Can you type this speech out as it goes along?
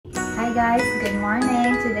Hi guys, good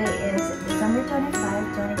morning. Today is December 25,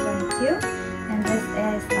 2022 and this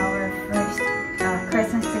is our first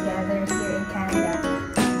Christmas together here in Canada.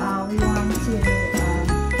 We want to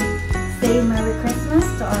say Merry Christmas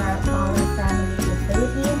to all our family in the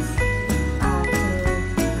Philippines,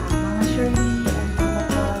 to Mama Shirley and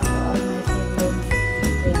Papa ko, to all my siblings,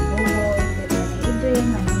 Kuya Boboy, Kuya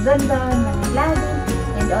Adrian, Manang Gandon, Manang Lado,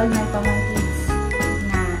 and all my pamangkins.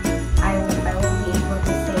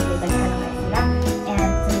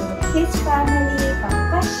 His family,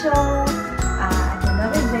 Papa Kasyo, Ate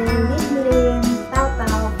Lin, Tao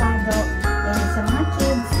Tao, Pado, and sa mga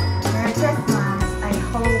kids, Merry Christmas. I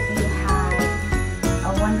hope you had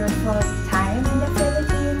a wonderful time in the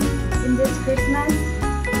Philippines in this Christmas,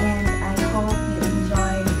 and I hope you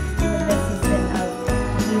enjoyed the season of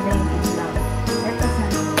giving and love.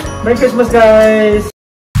 Merry Christmas, guys!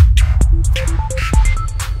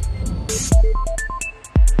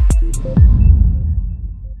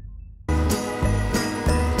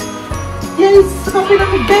 Yes! Copy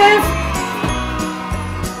ng gift!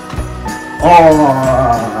 Oh!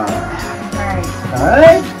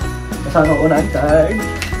 Alright! Masama ko na ang tag.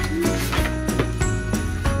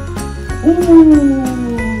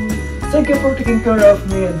 Ooh! Thank you for taking care of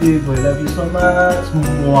me and Divo. I love you so much.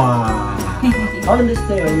 Mwah! On this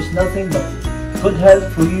day, I wish nothing but good health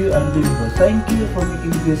for you and Divo. Thank you for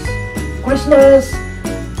making this Christmas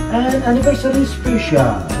and anniversary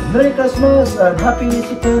special. Merry Christmas and happy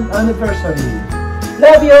 2nd anniversary.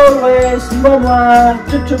 Love you always, Mama.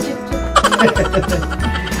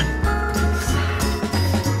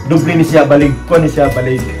 Doble ni siya balig, ko ni siya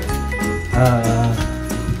balig.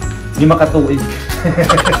 Di makatuig.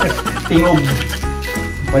 Tingog.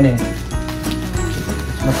 Pane.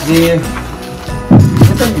 Masih.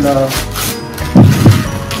 Ito na.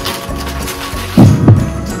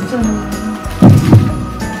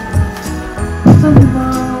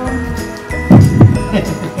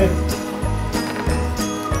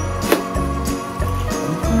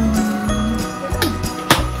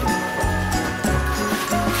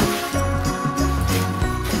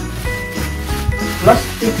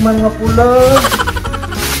 Plastik man nga pula.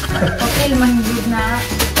 Papel man good na.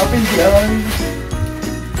 Papel diyan.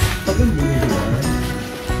 Papel diyan.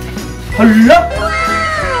 Hala!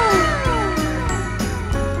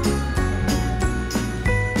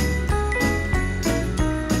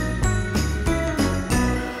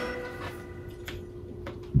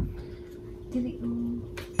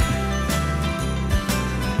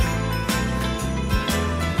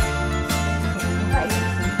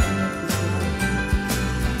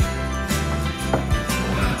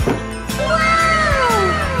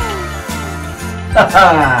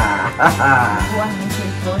 Buwan ng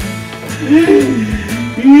cellphone.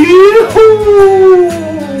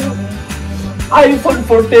 iPhone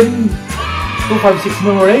 14 256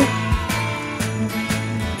 memory.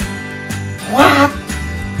 What?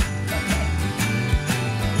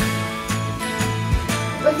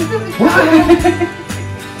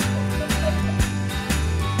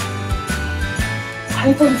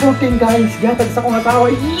 iPhone 14 guys, gatag sa kong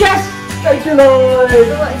asawa. Yes! Thank you Lord!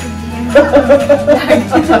 It's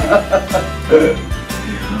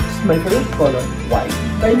my favorite color, white.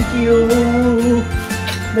 Thank you.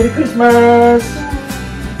 Merry Christmas.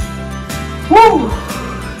 Woo!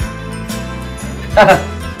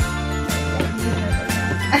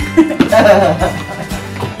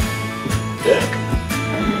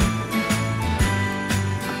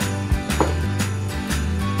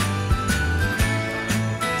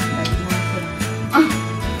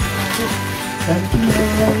 Thank you.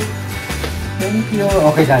 Thank you.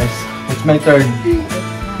 Okay guys, it's my turn.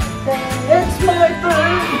 It's my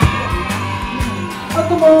turn. Oh,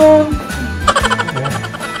 come on.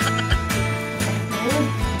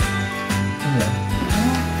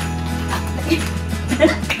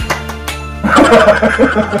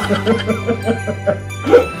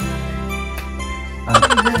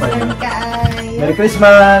 Merry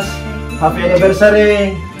Christmas. Happy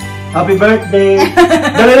anniversary. Happy birthday.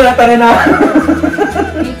 Dali na natin na.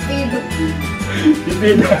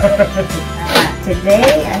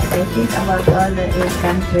 Today, as I think about all that we've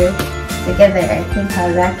come through together, I think how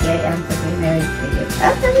lucky I am to be married to you.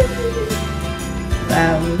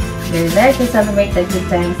 You're there to celebrate the good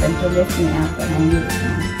times and to lift me up when I need it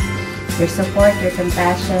most. Your support, your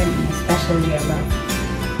compassion, and especially your love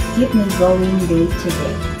keep me going day to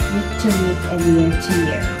day, week to week, and year to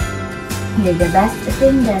year. You're the best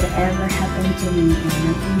thing that ever happened to me, and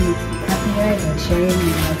nothing makes me happier than sharing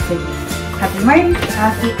my life with you.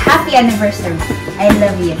 Happy anniversary. I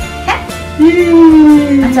love you.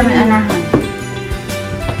 Ang sa mga anahon.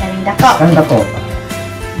 Karing dako. Karing dako.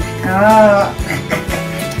 Oh.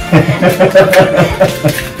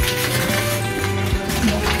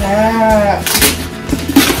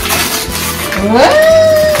 Wow.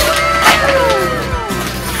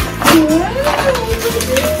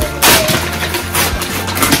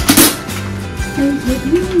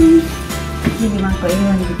 Hindi man ko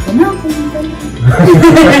iwan dito na ako.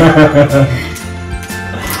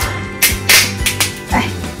 Ay,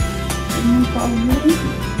 tingnan ko ulit.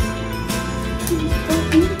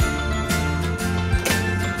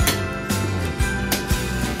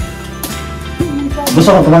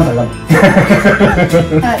 Gusto ko tumang lang.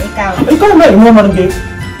 Oh, ikaw. Ikaw na, imo man gift.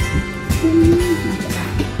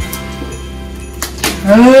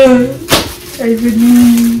 Ay,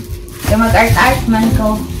 ganun. Kaya mag-art-art man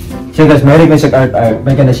ko. Siya guys, may ka siya art.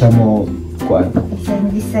 May ka na siya mo, kuan.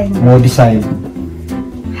 Design. Mo design.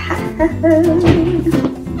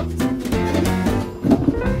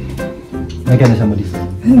 May ka na siya mo design.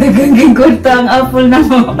 Nagaging kulta ang apple na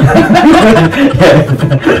mo.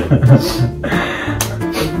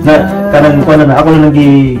 Na, kanang kuan na, ako lang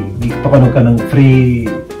nag-pakunog ka ng free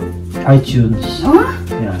iTunes. Oh?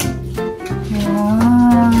 Yeah.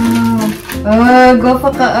 Wow. Gwapo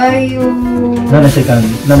ka ayo. Nanasay ka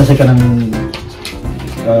ng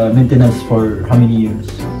maintenance for how many years?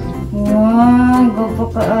 Wow, gwapo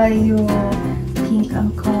ka ayo. Pink ang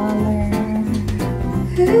color.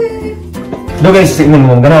 No guys, tingnan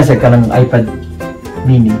mo, ganasay ka ng iPad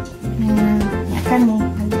mini. Yakan eh.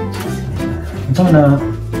 Ang sama na,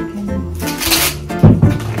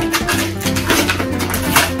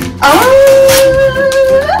 Oh!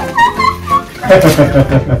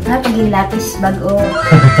 Napagilapis bago.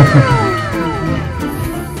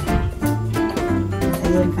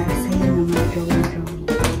 Sayang para sa'yo na mag-drawing.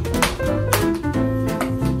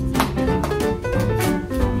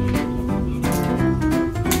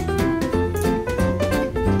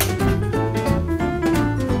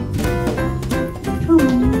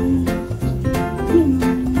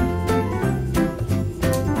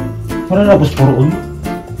 parang napos puro ulo.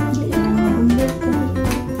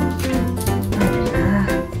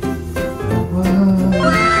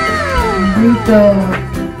 Dito.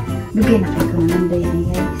 Bigay na kayo kung naman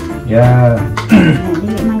yan, guys. Yeah.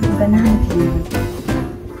 Dili man ko ganahan kayo.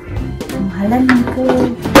 Mahalan man ko.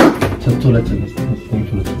 Sa sulat sa gusto.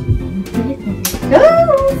 Sulat. Pilit na dito.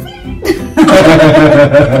 Oh!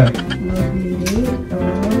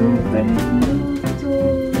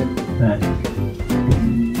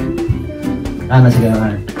 Ano siya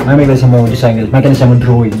naman. May kasi mo design guys. May kasi mo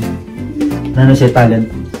drawing. Ano siya talent.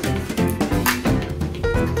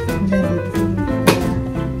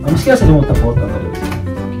 Mas kaya sa lumuta po ito.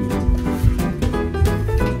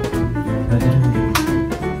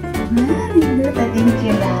 Thank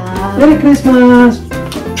you lang. Merry Christmas!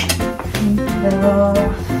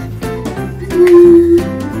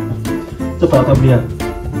 Ito pa, tabi yan.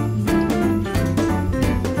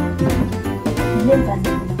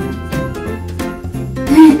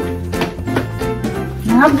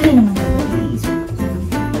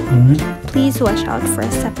 Please watch out for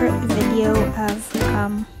a separate video of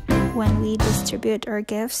when we distribute our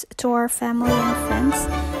gifts to our family and friends,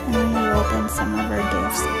 and when we open some of our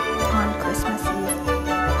gifts on Christmas Eve.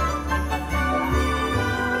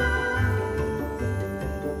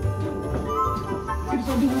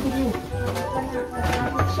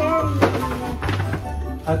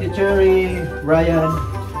 Ate Cherry, Ryan,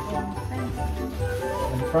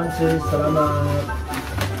 and Francis, salamat.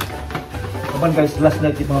 Kapan guys, last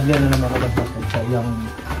night yung mga blend na naman ako last night sa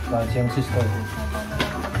iyang sister.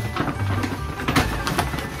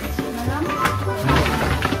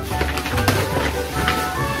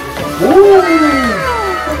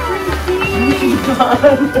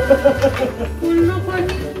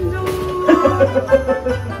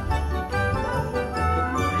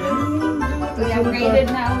 Upgraded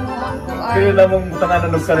na ang Kaya namang tanganan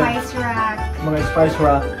ng spice rack. Mga spice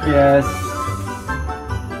rack, yes.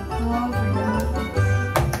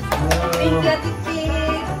 Thank you, Ate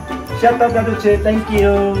Chick. Shout out Ate Chick, thank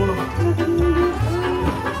you.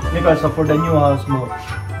 Nika, so for the new house mo,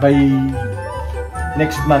 by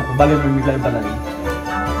next month, bali mo yung live talaga.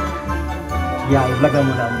 Yeah, i-vlog na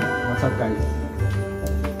muna what's up guys.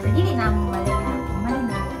 Hindi na mo mali na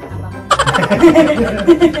abang.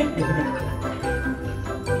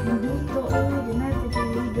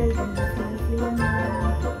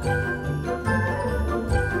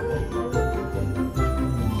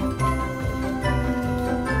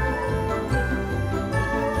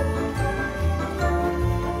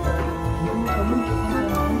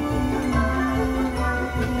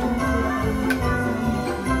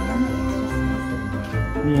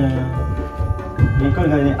 Yeah. Ikaw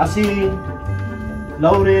nga Asin,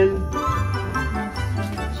 laurel.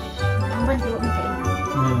 Ang banti ko ang kain.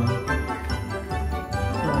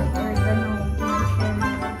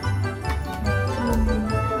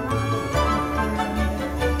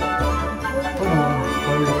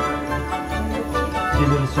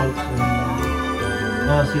 Celery salt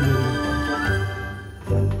and celery.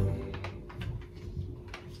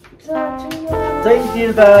 Thank you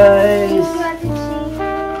guys.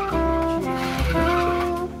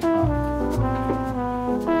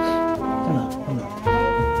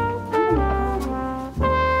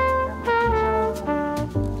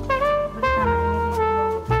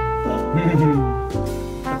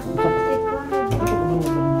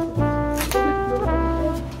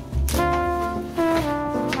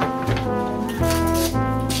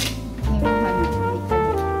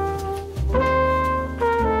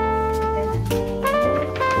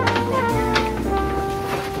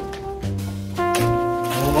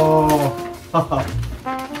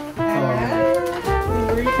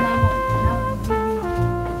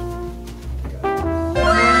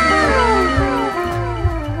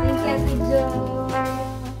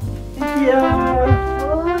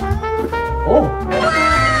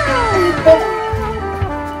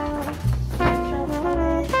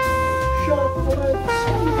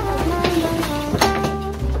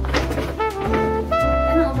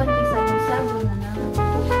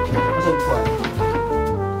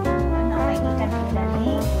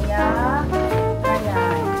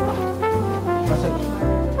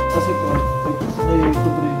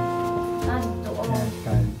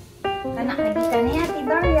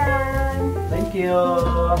 Thank you.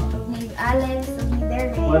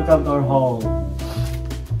 Welcome to our home.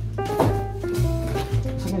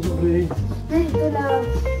 Sige, Jubri. Ay, ito lang.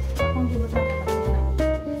 Akong gibot na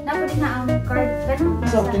napo din na ang card. Ganun.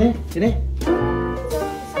 Isa, kini? Kini?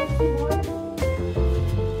 Keyboard.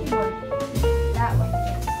 That one,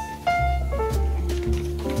 yes.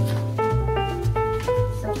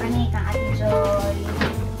 So, kani kang Ate Joy.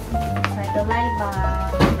 Sa Dolayba.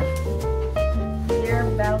 Dear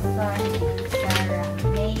Belson and Sarah,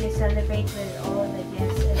 may you celebrate with all the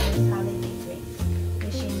gifts of this holiday break.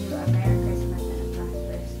 Wishing you a Merry Christmas and a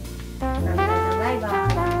prosperous from the Dolayba.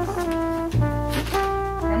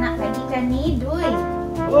 Kana, kagi ka ni Doy.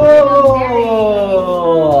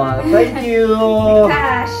 Oh, thank you.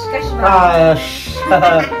 Cash. Cash ba? Cash.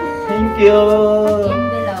 Thank you.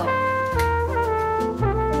 Envelope.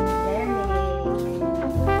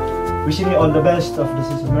 Wishing you all the best of this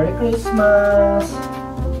is Merry Christmas.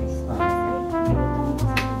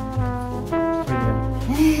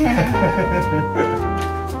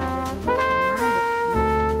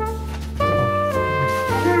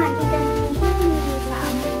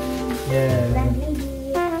 Yeah.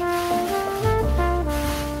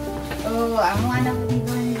 Oh, amo anak ko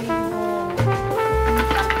dito ni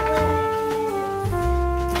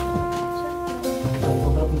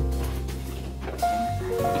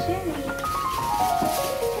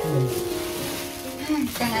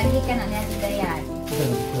Tangali ka na niya si Dayan.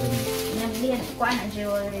 Naglihan ko na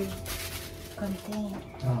jewelry contain.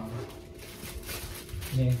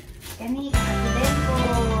 Yeah. Kani kapiden ko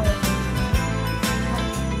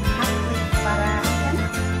hapit para kan?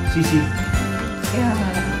 Sisi. Yeah.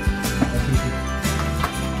 Sisi.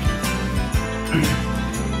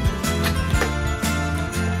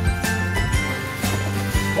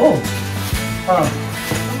 Oh.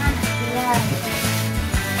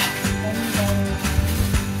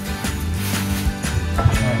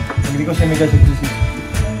 Hindi ko siya may gasip sisi.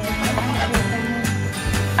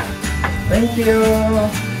 Thank you.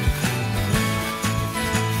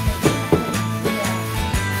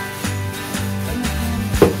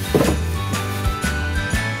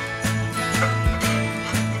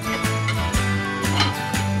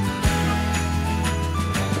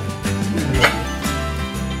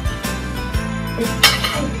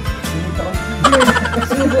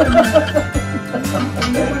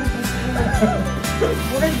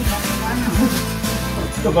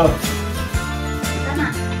 Ito ba? Tama.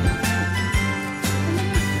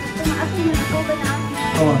 Ito na ako ba na ako?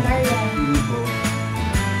 Oo.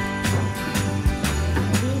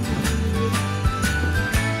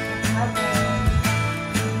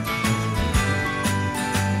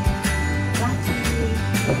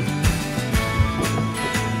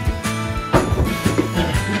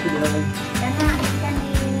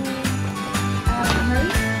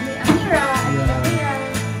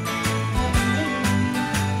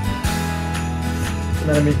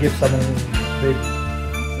 Na may gift sa mong babe.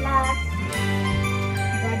 Last.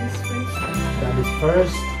 Daddy's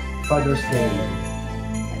first. Father's Day.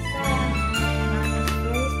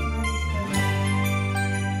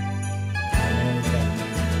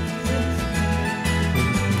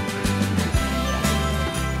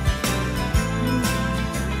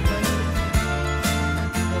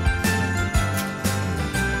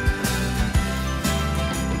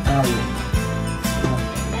 tayo.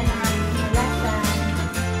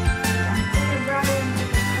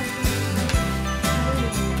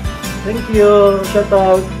 Thank you. Shout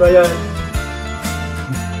out, Brian.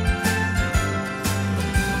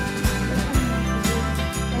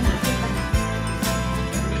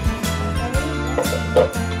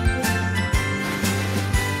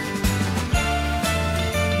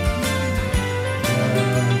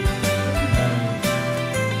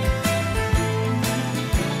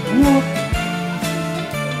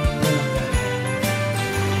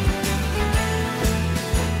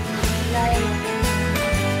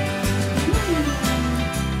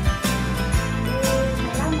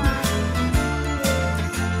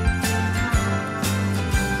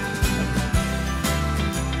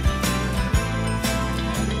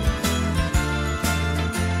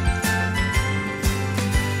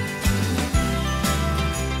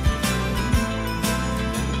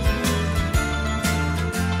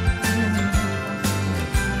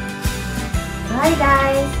 Hi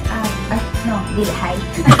guys! No, di hi.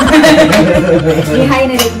 Di hi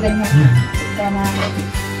na rin ganyan.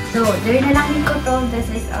 So, there na lang ko to. This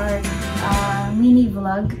is our mini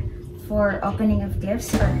vlog for opening of gifts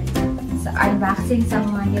or unboxing some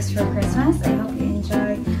gifts for Christmas. I hope you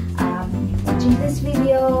enjoy watching this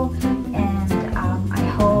video, and I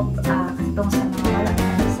hope itong sa mga wala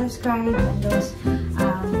na subscribe and those who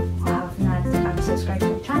have not subscribed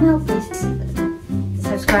to the channel, please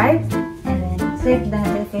subscribe. Click the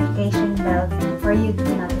notification bell for you to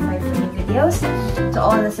be notified for new videos. To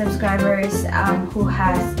all the subscribers who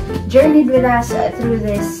has journeyed with us through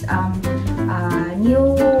this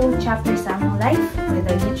new chapter sa among life with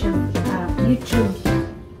the YouTube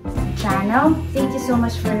channel. Thank you so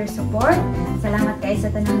much for your support. Salamat kayo sa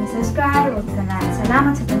tanang ni-subscribe.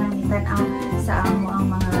 Salamat sa tanang ni-tanaw sa ang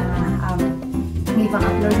mga may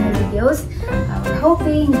pang-upload na videos. We're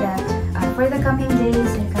hoping that for the coming days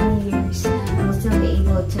and coming years, we'll still be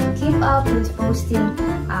able to keep up with posting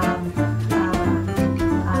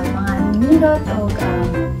mga nindot o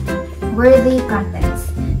worthy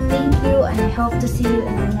contents. Thank you, and I hope to see you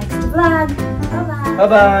in the next vlog. Bye-bye!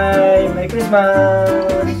 Bye-bye! Merry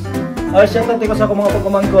Christmas! Shoutout ko sa akong mga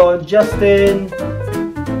pagkumang ko, Justin,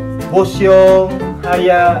 Bosyong,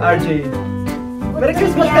 Haya, RJ. Merry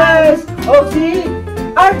Christmas, guys! Oh, si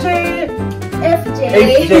RJ! FJ!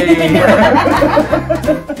 FJ!